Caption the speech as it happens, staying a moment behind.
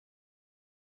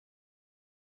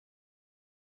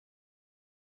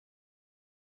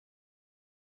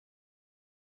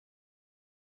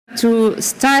to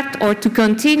start or to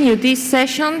continue this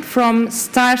session from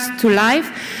stars to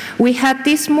life. We had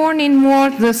this morning more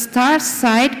the stars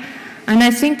side, and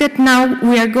I think that now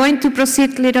we are going to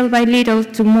proceed little by little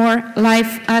to more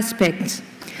life aspects.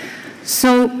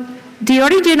 So the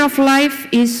origin of life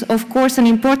is, of course, an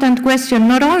important question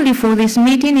not only for this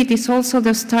meeting, it is also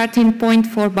the starting point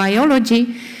for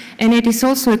biology, and it is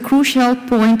also a crucial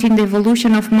point in the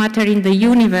evolution of matter in the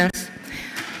universe.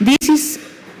 This is,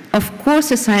 of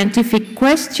course, a scientific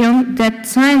question that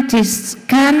scientists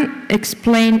can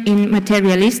explain in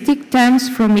materialistic terms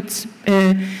from its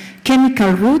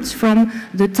chemical roots, from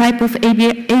the type of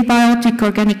abiotic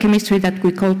organic chemistry that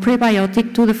we call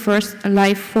prebiotic to the first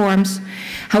life forms.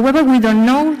 However, we don't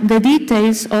know the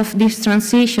details of this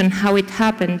transition, how it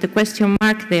happened, the question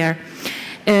mark there.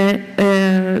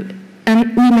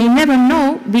 And we may never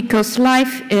know because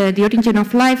life, the origin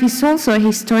of life is also a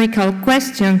historical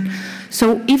question.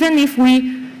 So even if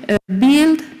we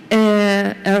build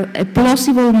a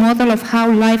plausible model of how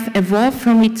life evolved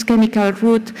from its chemical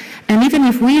root, and even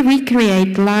if we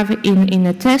recreate life in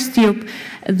a test tube,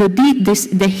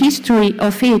 the history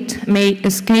of it may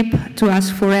escape to us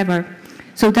forever.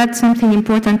 So that's something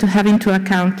important to have into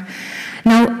account.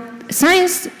 Now,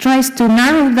 science tries to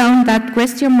narrow down that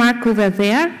question mark over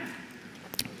there,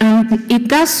 and it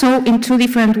does so in two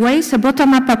different ways: a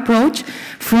bottom-up approach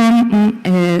from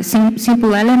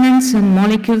simple elements and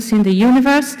molecules in the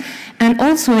universe, and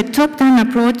also a top-down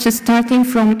approach starting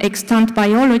from extant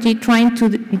biology, trying to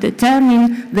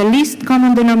determine the least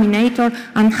common denominator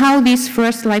and how these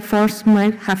first life forms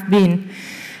might have been.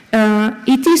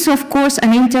 It is, of course,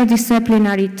 an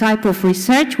interdisciplinary type of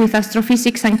research, with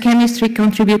astrophysics and chemistry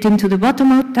contributing to the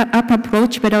bottom-up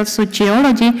approach, but also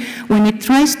geology, when it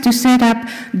tries to set up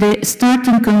the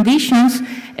starting conditions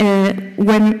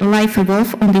when life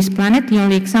evolved on this planet, the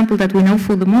only example that we know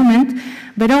for the moment.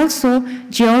 But also,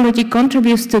 geology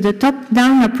contributes to the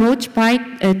top-down approach by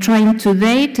trying to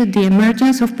date the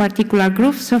emergence of particular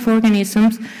groups of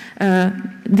organisms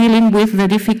dealing with the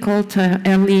difficult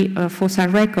early fossil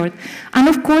record. And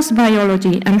of course,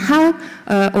 biology, and how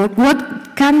or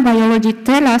what can biology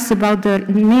tell us about the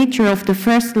nature of the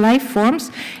first life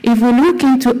forms. If we look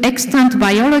into extant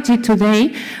biology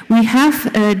today, we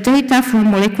have data from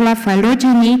molecular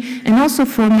phylogeny and also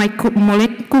from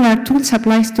molecular tools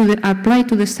applied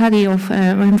to the study of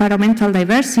environmental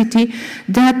diversity,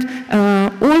 that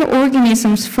all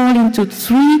organisms fall into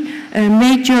three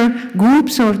major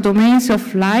groups or domains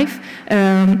of life.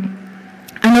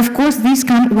 And of course, these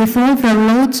come with all the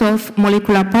loads of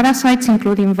molecular parasites,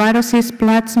 including viruses,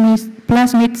 plasmids,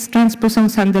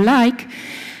 transposons, and the like.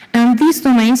 And these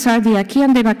domains are the archaea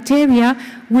and the bacteria,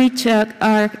 which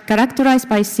are characterized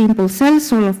by simple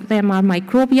cells. All of them are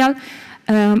microbial,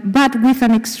 but with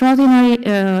an extraordinary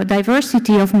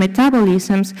diversity of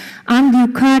metabolisms, and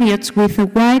eukaryotes with a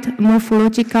wide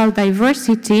morphological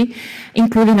diversity,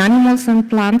 including animals and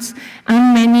plants,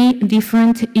 and many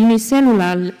different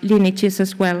unicellular lineages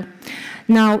as well.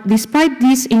 Now, despite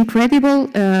this incredible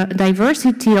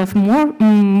diversity of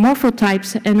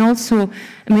morphotypes and also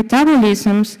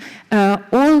metabolisms,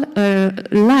 all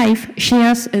life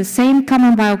shares the same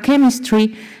common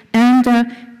biochemistry and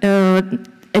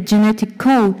a genetic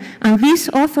code, and this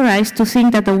authorized to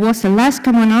think that there was a last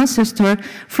common ancestor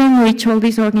from which all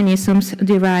these organisms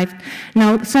derived.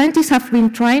 Now, scientists have been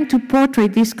trying to portray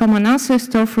this common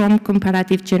ancestor from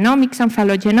comparative genomics and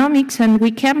phylogenomics, and we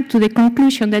came to the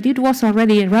conclusion that it was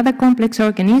already a rather complex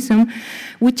organism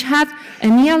which had a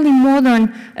nearly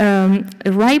modern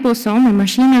ribosome, a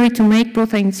machinery to make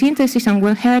protein synthesis, and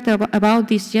we heard about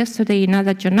this yesterday in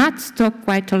Ada Jonat's talk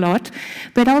quite a lot,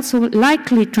 but also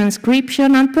likely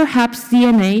transcription and perhaps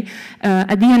DNA,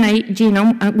 a DNA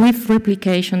genome with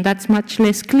replication. That's much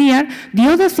less clear. The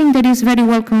other thing that is very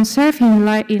well conserved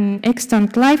in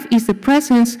extant life is the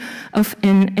presence of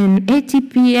an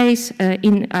ATPase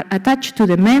attached to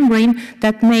the membrane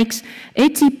that makes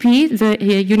ATP, the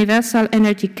universal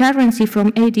energy currency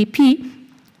from ADP,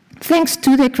 thanks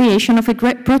to the creation of a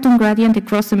proton gradient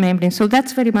across the membrane. So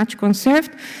that's very much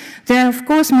conserved. There are, of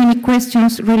course, many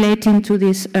questions relating to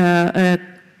this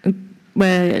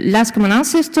last common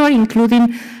ancestor,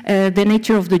 including the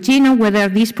nature of the genome, whether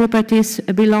these properties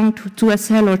belong to a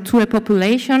cell or to a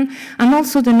population, and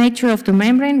also the nature of the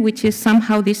membrane, which is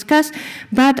somehow discussed.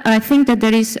 But I think that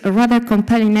there is a rather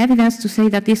compelling evidence to say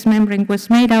that this membrane was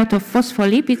made out of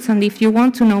phospholipids, and if you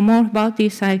want to know more about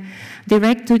this, I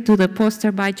direct you to the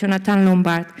poster by Jonathan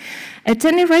Lombard. At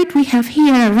any rate, we have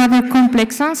here a rather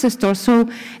complex ancestor, so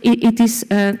this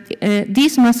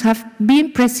must have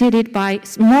been preceded by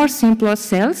more simpler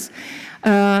cells,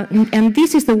 And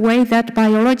this is the way that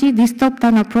biology, this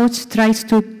top-down approach, tries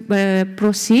to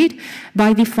proceed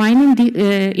by defining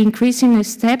the increasing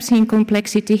steps in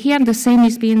complexity here, and the same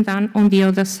is being done on the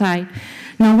other side.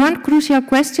 Now, one crucial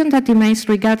question that remains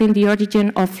regarding the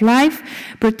origin of life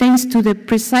pertains to the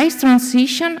precise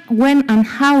transition, when and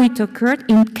how it occurred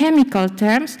in chemical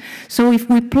terms. So if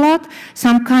we plot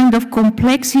some kind of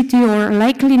complexity or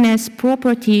likeliness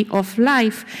property of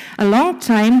life a long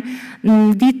time,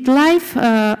 did life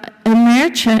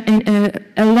emerge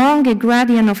along a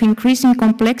gradient of increasing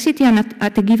complexity, and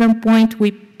at a given point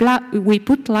we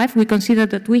put life, we consider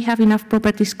that we have enough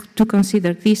properties to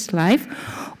consider this life?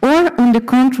 Or, on the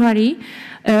contrary,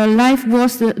 life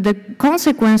was the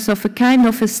consequence of a kind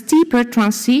of a steeper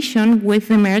transition with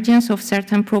the emergence of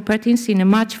certain properties in a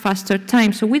much faster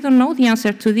time. So we don't know the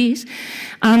answer to this,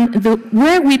 and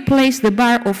where we place the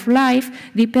bar of life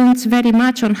depends very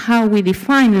much on how we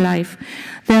define life.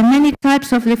 There are many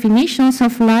types of definitions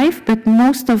of life, but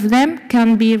most of them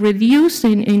can be reduced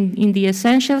in the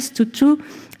essentials to two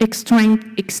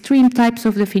extreme types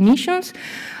of definitions.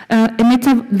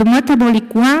 The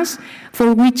metabolic ones,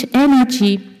 for which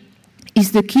energy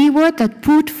is the keyword, that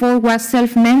put forward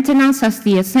self-maintenance as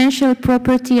the essential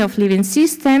property of living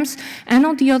systems. And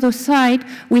on the other side,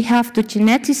 we have the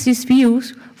geneticist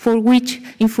views, for which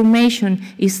information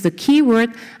is the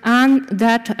keyword, and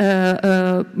that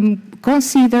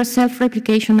consider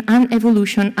self-replication and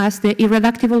evolution as the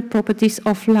irreducible properties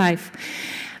of life.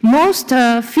 Most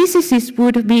physicists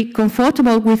would be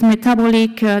comfortable with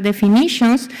metabolic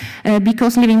definitions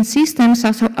because living systems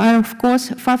are, of course,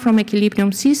 far from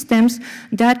equilibrium systems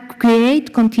that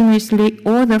create continuously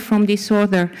order from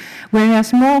disorder,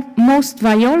 whereas most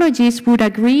biologists would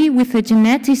agree with the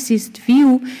geneticist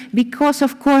view because,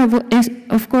 of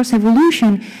course,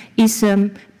 evolution is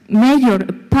major,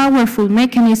 powerful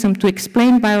mechanism to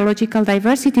explain biological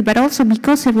diversity, but also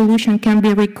because evolution can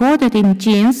be recorded in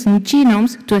genes and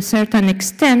genomes to a certain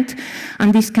extent,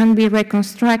 and this can be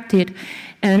reconstructed,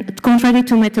 and contrary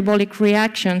to metabolic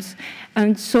reactions.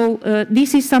 And so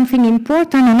this is something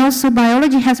important, and also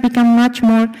biology has become much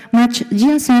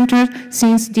gene-centered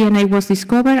since DNA was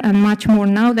discovered, and much more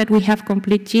now that we have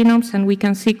complete genomes and we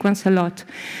can sequence a lot.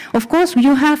 Of course,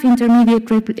 you have intermediate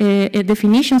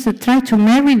definitions that try to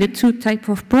marry the two types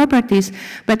of properties,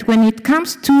 but when it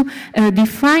comes to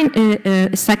define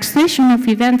a succession of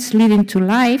events leading to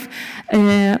life,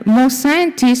 most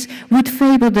scientists would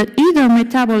favor that either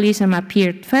metabolism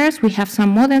appeared first. We have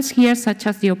some models here, such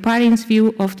as the Oparin's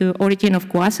view of the origin of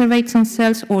coacervates and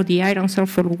cells, or the iron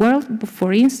sulfur world,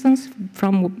 for instance,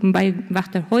 by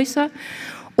Wachter-Heuser,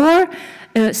 or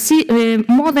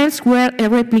models where a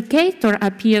replicator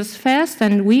appears first,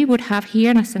 and we would have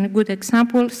here, as a good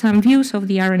example, some views of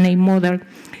the RNA model.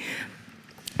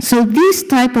 So this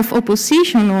type of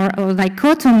opposition or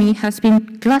dichotomy has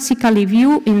been classically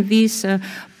viewed in this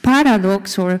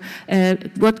paradox, or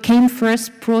what came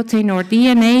first, protein or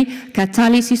DNA,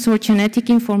 catalysis or genetic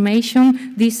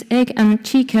information, this egg and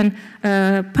chicken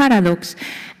paradox.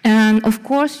 And of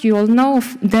course, you all know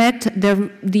that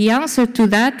the answer to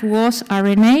that was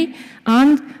RNA,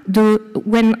 and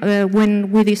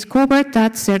when we discovered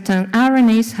that certain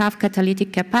RNAs have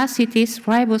catalytic capacities,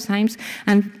 ribozymes,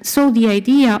 and so the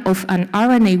idea of an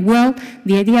RNA well,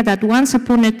 the idea that once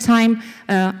upon a time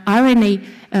RNA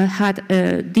had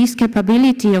this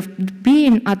capability of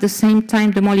being at the same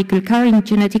time the molecule carrying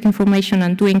genetic information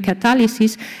and doing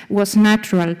catalysis, was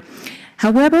natural.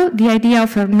 However, the idea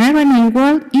of an RNA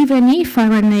world, even if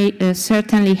RNA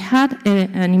certainly had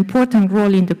an important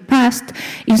role in the past,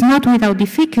 is not without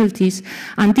difficulties.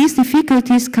 And these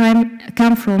difficulties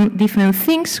come from different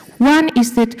things. One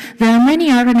is that there are many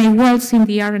RNA worlds in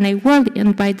the RNA world,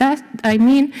 and by that I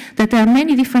mean that there are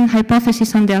many different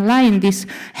hypotheses underlying this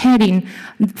heading,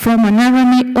 from an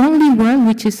RNA-only world,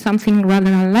 which is something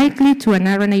rather unlikely, to an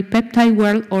RNA peptide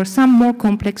world, or some more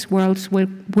complex worlds where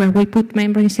we put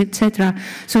membranes, etc.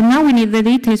 So now we need the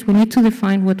details. We need to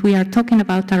define what we are talking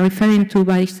about, are referring to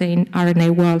by saying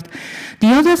RNA world. The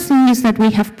other thing is that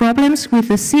we have problems with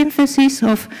the synthesis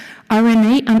of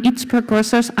RNA and its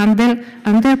precursors under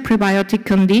prebiotic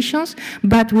conditions,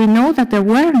 but we know that there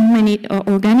were many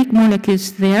organic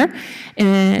molecules there,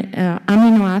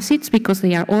 amino acids, because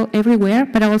they are all everywhere,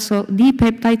 but also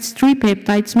dipeptides,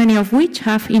 tripeptides, many of which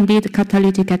have indeed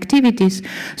catalytic activities.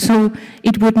 So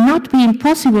it would not be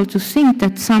impossible to think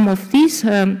that some of these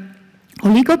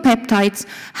oligopeptides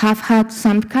have had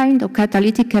some kind of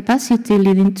catalytic capacity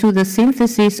leading to the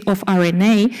synthesis of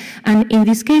RNA, and in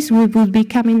this case we would be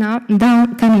coming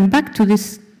back to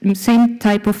this same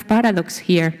type of paradox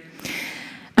here.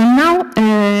 And now,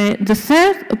 the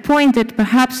third point that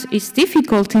perhaps is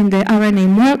difficult in the RNA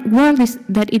world is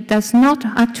that it does not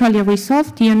actually resolve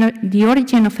the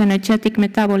origin of energetic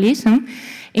metabolism.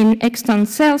 In extant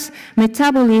cells,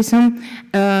 metabolism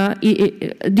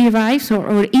derives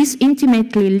or is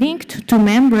intimately linked to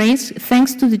membranes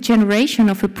thanks to the generation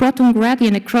of a proton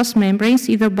gradient across membranes,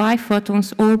 either by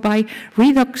photons or by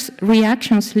redox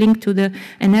reactions linked to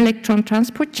an electron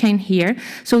transport chain here,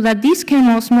 so that this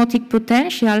chemoosmotic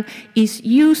potential is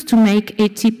used to make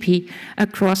ATP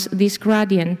across this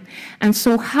gradient. And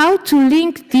so how to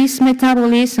link this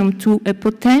metabolism to a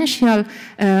potential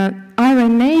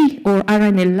RNA or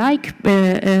RNA-like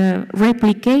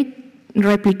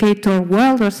replicator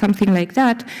world or something like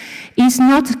that is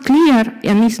not clear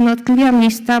and is not clearly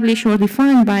established or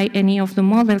defined by any of the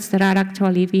models that are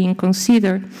actually being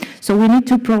considered. So we need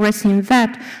to progress in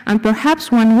that. And perhaps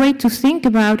one way to think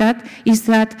about that is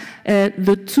that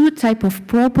the two types of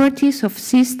properties of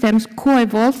systems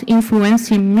co-evolve,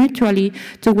 influencing mutually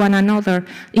to one another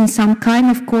in some kind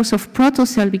of course of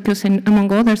protocell, because among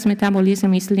others,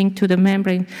 metabolism is linked to the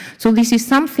membrane. So this is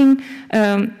something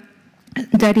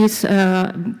that is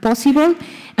possible,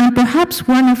 and perhaps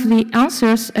one of the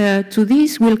answers to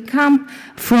this will come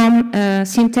from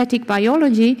synthetic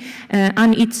biology,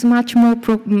 and it's much more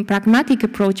pragmatic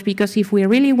approach, because if we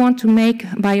really want to make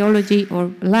biology or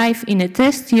life in a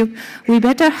test tube, we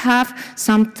better have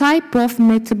some type of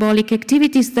metabolic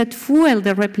activities that fuel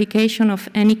the replication of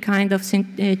any kind of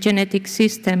genetic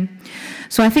system.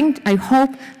 So I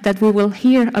hope that we will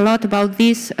hear a lot about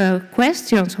these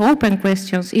questions, open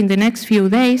questions, in the next few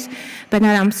days, but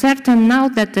I am certain now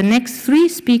that the next three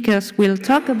speakers will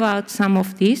talk about some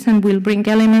of these and will bring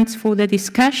elements for the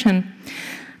discussion.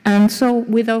 And so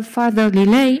without further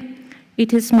delay,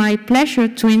 it is my pleasure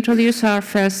to introduce our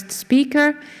first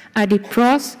speaker, Adi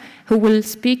Pros, who will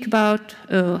speak about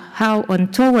how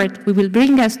Untoward will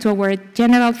bring us to our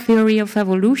general theory of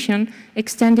evolution,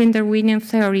 extending Darwinian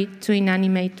theory to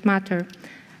inanimate matter.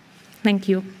 Thank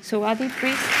you. So Adi,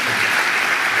 please.